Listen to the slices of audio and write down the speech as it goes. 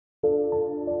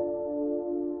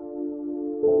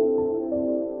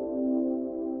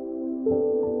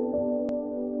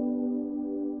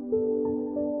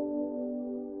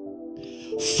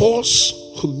False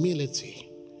humility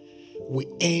will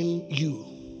earn you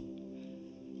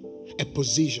a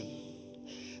position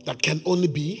that can only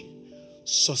be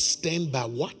sustained by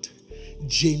what?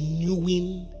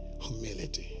 Genuine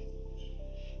humility.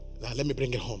 Now let me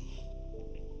bring it home.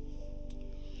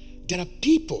 There are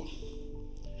people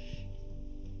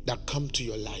that come to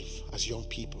your life as young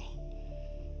people.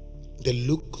 They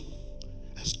look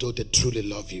as though they truly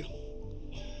love you.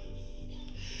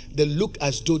 They look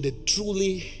as though they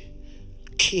truly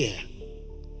care.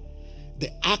 They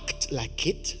act like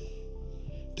it.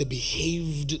 They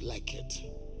behaved like it.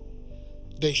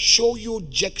 They show you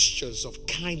gestures of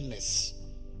kindness.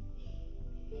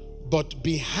 But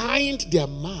behind their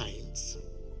minds,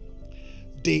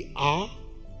 they are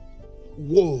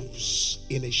wolves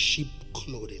in a sheep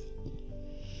clothing.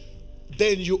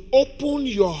 Then you open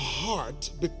your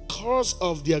heart because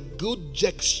of their good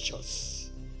gestures,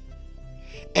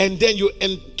 and then you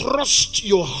entrust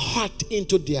your heart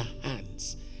into their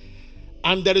hands.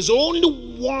 And there is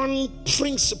only one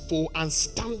principle and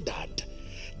standard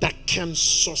that can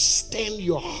sustain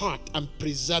your heart and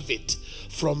preserve it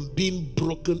from being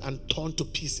broken and torn to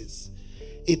pieces.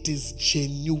 It is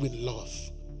genuine love.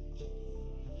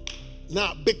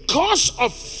 Now, because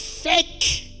of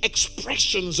fake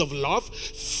expressions of love,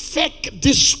 fake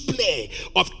display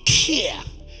of care,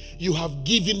 you have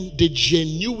given the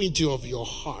genuinity of your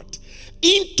heart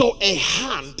into a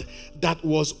hand that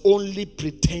was only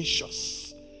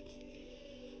pretentious.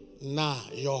 Now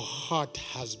your heart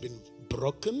has been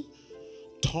broken,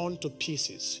 torn to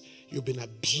pieces. You've been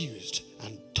abused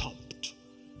and thumped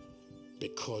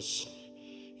because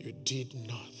you did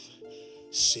not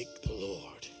seek the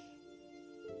Lord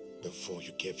before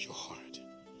you gave your heart.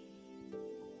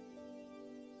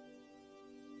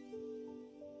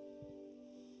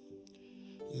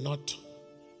 Not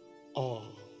all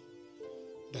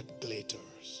that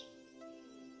glitters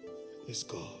is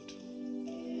gold.